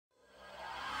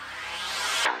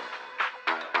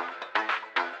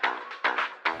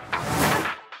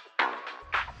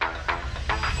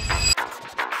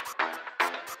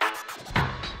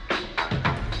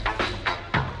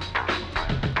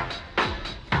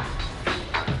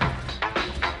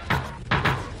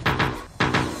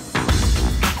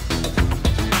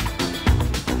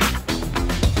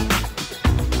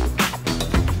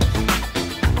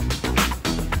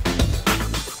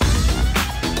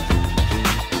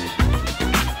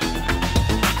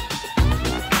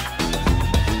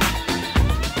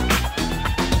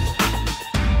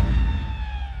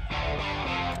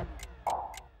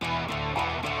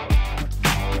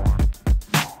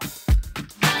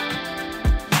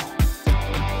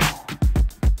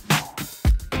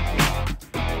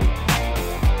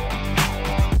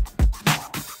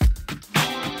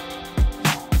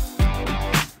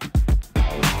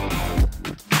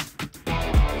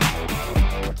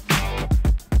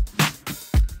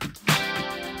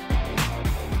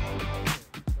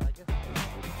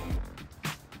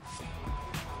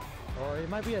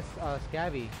might be a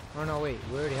scabby. Oh no, wait,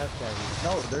 we already have scabby.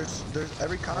 No, there's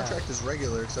every contract is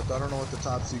regular except I don't know what the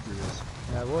top secret is.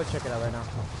 Yeah, we'll check it out right now.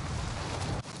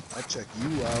 I check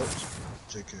you out,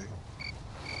 JK.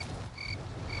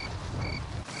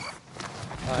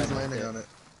 Who's landing on it?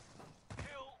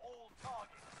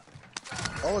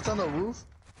 Oh, it's on the roof?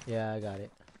 Yeah, I got it.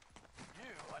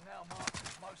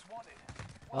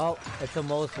 Oh, it's the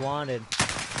most wanted.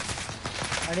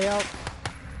 I need help.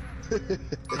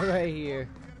 Right here.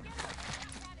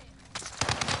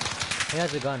 He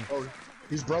has a gun. Oh,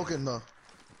 he's broken though.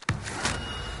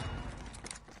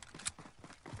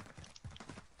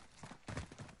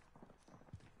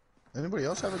 Anybody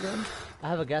else have a gun? I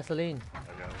have a gasoline.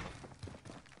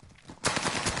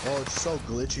 Oh, it's so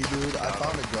glitchy, dude. I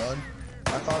found a gun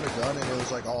and it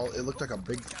was like it looked like a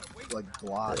big, like,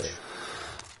 blotch.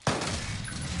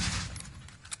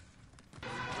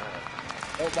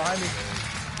 Oh, behind me.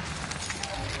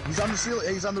 He's on the ceiling.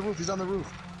 Hey, he's on the roof. He's on the roof.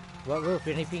 What roof?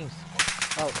 Any pings?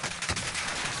 Oh.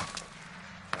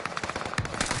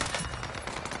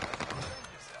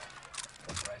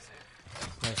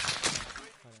 Nice.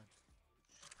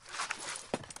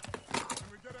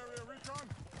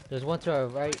 There's one to our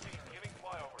right.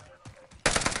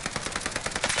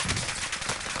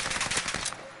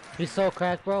 He's so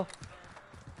cracked, bro.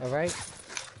 Alright.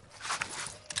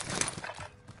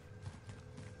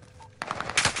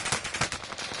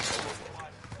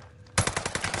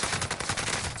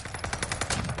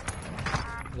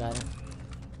 Got him.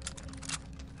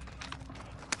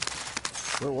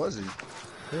 Where was he?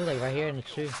 He was like right here in the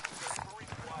tree.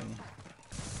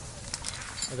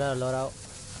 I got a loadout.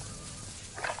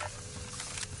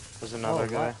 There's another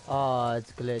guy. Oh,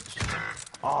 it's glitched.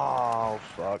 Oh,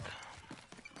 fuck.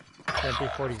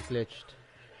 MP40's glitched.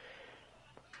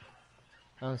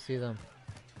 I don't see them.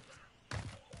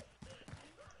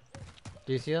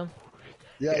 Do you see them?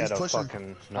 Yeah, he's pushing.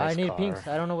 Fucking nice I need car. pinks.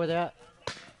 I don't know where they're at.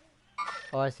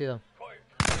 Oh, I see them.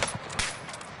 I'm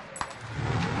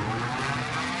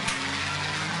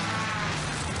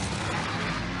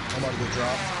about to get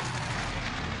dropped.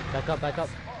 Back up, back up.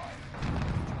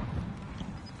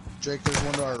 Jake, there's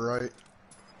one to our right.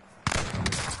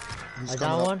 I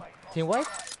down one. Team wipe?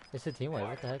 It's a team wipe.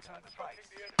 What the heck?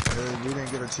 We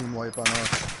didn't get a team wipe on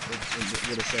us. It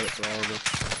would have said it for all of us.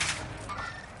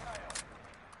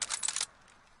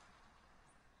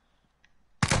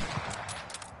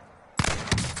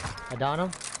 I down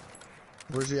him.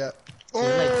 Where's he at?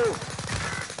 Oh!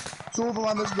 Two of them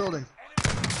on this building.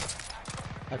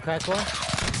 I cracked one.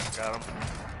 Got him.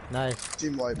 Nice.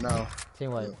 Team wipe now.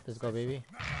 Team wipe. Yeah. Let's go, baby.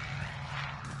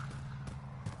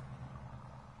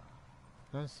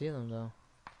 I don't see them though.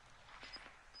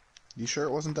 You sure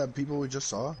it wasn't that people we just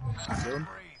saw? See them?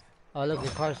 Oh look, the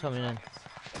car's coming in.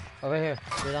 Oh, right here.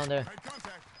 They're down there.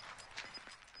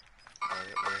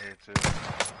 We're here too.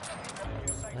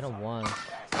 I don't want.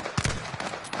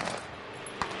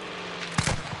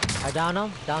 I down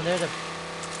them. Down there.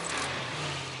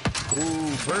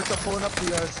 Ooh, Bertha pulling up to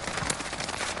you guys.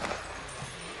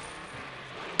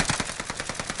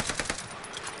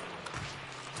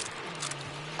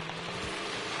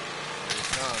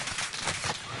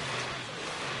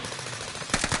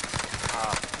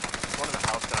 One in the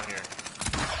house down here.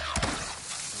 On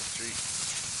the street.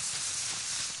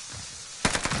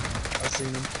 I've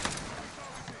seen him.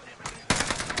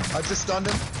 I just stunned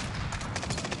him.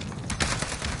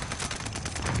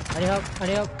 I need help. I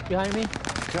need help. Behind me.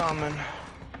 Coming.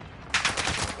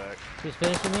 He's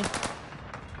finishing me.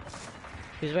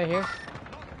 He's right here.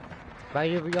 By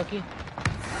you, Yucky.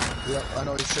 Yeah, I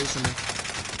know he's chasing me.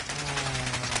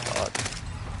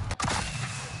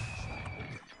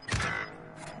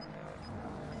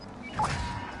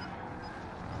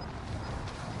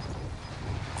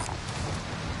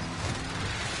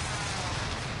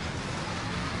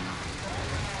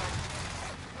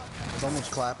 Someone's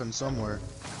clapping somewhere.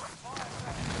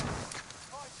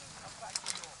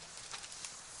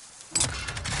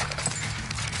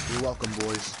 You're welcome,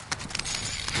 boys.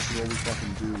 This is what we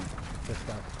fucking do. Good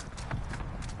stuff.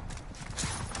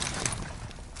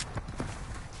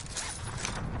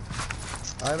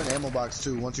 I have an ammo box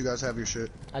too, once you guys have your shit.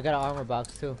 I got an armor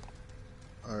box too.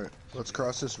 Alright, let's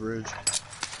cross this ridge.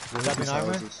 We'll Drop hit an these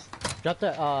armor? houses. Drop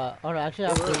the, oh no, actually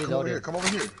I'm fully Come over here, loaded. come over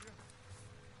here.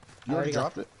 You already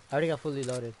dropped it? I already got fully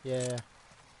loaded, yeah.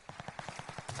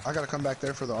 I gotta come back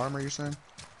there for the armor, you're saying?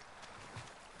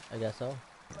 I guess so.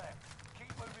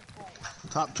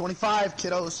 Top 25,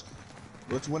 kiddos.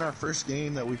 Let's win our first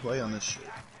game that we play on this shit.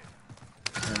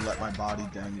 And let my body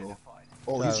dangle.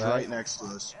 Oh, he's right next to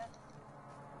us.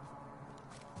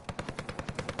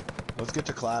 Let's get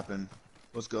to clapping.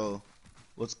 Let's go.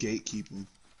 Let's gatekeep him.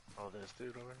 Oh, this dude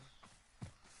over there.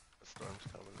 The storm's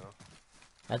coming though.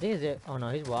 I think it's it. Oh no,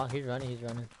 he's running, he's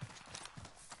running.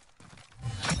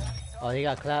 Oh, he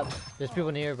got clapped. There's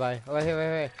people nearby. Oh, right here,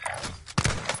 right here.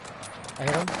 I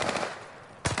hit him.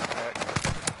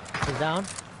 He's down.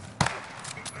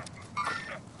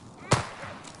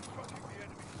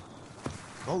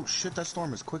 Oh shit, that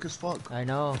storm is quick as fuck. I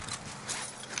know.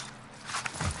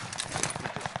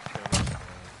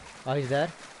 Oh, he's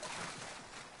dead?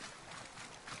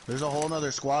 There's a whole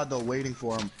nother squad though waiting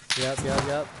for him.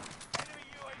 Yep.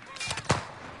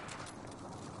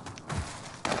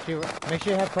 Make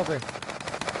sure you have cover.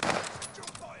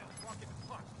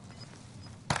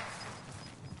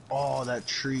 Oh, that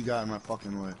tree got in my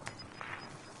fucking way.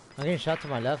 I'm getting shot to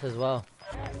my left as well.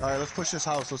 Alright, let's push this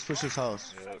house. Let's push this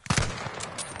house. Yep.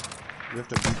 We have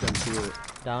to beat them to it.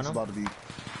 Down It's him. about to be.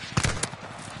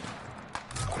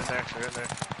 They're in there.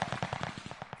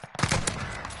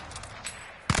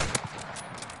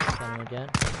 Down him again.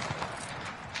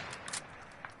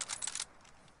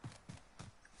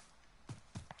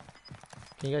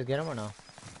 Can you guys get him or no?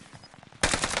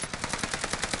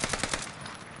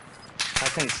 I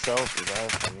can self-revive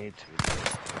if I need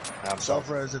to.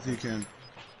 Self-res if you can.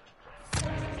 Shit,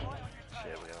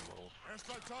 we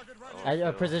gotta move.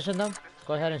 I position them.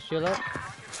 Go ahead and shield up.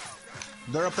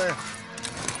 They're up there.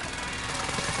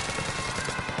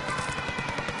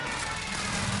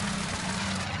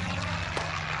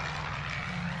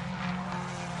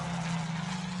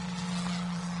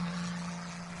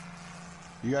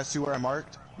 You guys see where I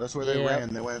marked? That's where they ran.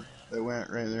 They went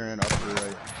right there and up to the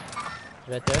right.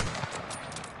 Right there.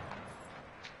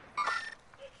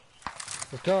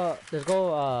 Let's go, we're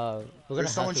gonna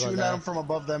There's someone have to go shooting there. at them from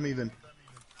above them even.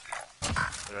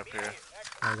 They're up here.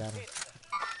 I got him.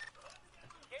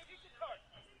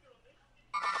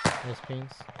 Nice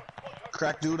pings.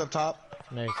 Crack dude up top.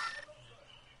 Nice.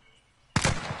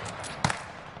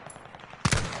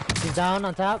 He's down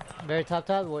on top. Very top,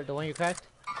 the one you cracked.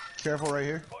 Careful right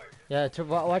here. Yeah,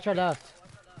 watch our left.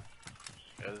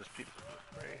 Yeah, there's people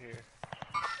right here.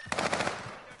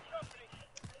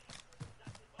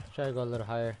 Try to go a little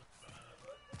higher.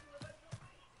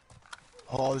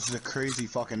 Oh, this is a crazy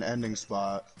fucking ending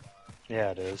spot.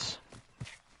 Yeah, it is.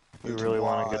 We It's really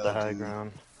want to get the wild, high dude.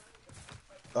 ground.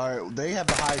 Alright, they have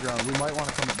the high ground. We might want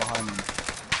to come up behind them.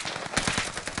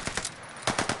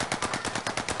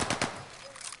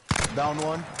 Down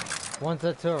one. One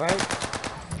to the right.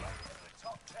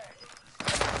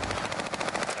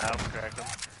 Out, crack them.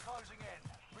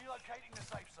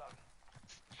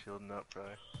 Shielding up,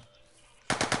 probably.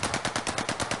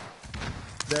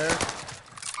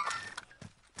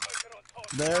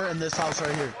 There in this house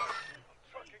right here.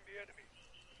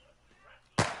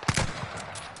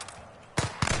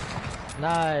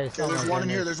 Nice. Okay, Oh there's my one in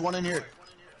goodness. here. There's one in here.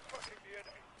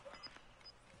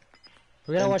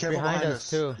 We gotta And watch careful behind behind us us.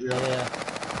 too. Yeah. Yeah.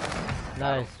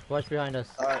 Nice. Watch behind us.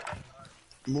 Alright.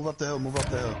 Move up the hill. Move up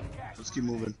the hill. Let's keep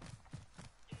moving.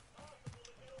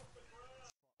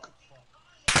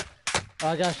 Oh,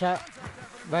 I got shot.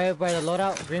 Right by the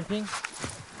loadout. Green ping.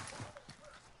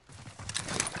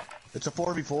 It's a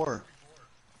 4v4.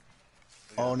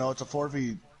 Oh no, it's a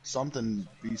 4v something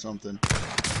v something.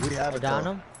 We have it Down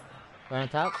though. him. Right on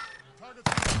top.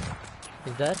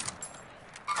 He's dead.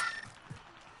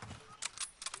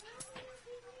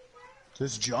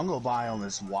 This jungle biome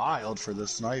is wild for the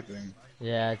sniping.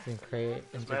 Yeah, it's incredible.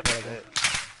 Yeah,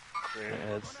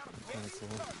 it's kind of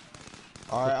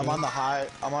cool. Alright, I'm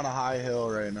on a high hill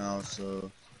right now, so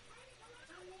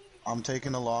I'm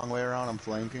taking the long way around, I'm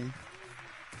flanking.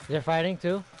 They're fighting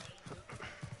too.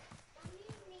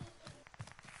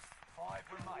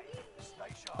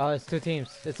 Oh, it's two teams.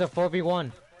 It's a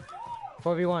 4v1.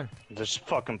 4v1. Just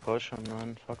fucking push him,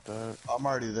 man. Fuck that. I'm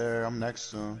already there, I'm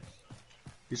next to him.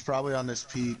 He's probably on this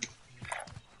peak.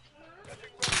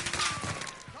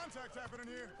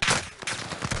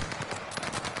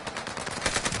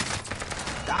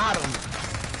 Got him!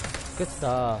 Good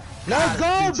stuff. Let's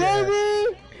Let's go,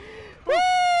 baby!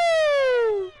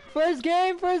 Woo! First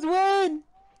game, first win!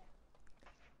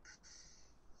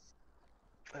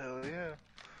 Hell yeah.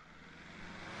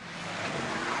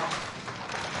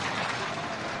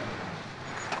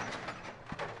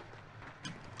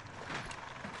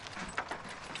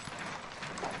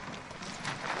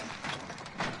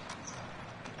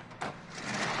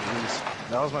 Jeez.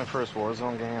 That was my first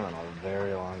Warzone game in a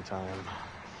very long time.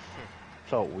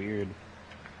 Felt weird.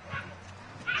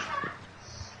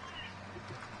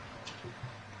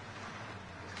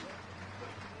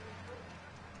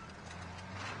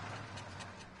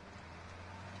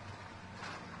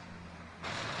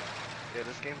 Yeah,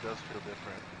 this game does feel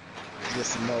different.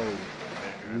 Just know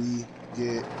we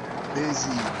get busy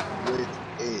with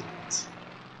it.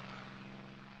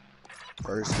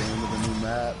 First game of the new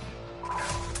map.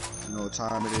 You know what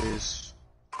time it is.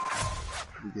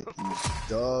 We get these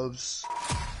dubs.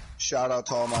 Shout out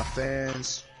to all my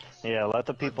fans. Yeah, let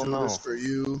the people know. I do this for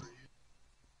you.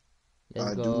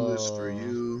 Let's I go. do this for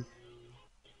you.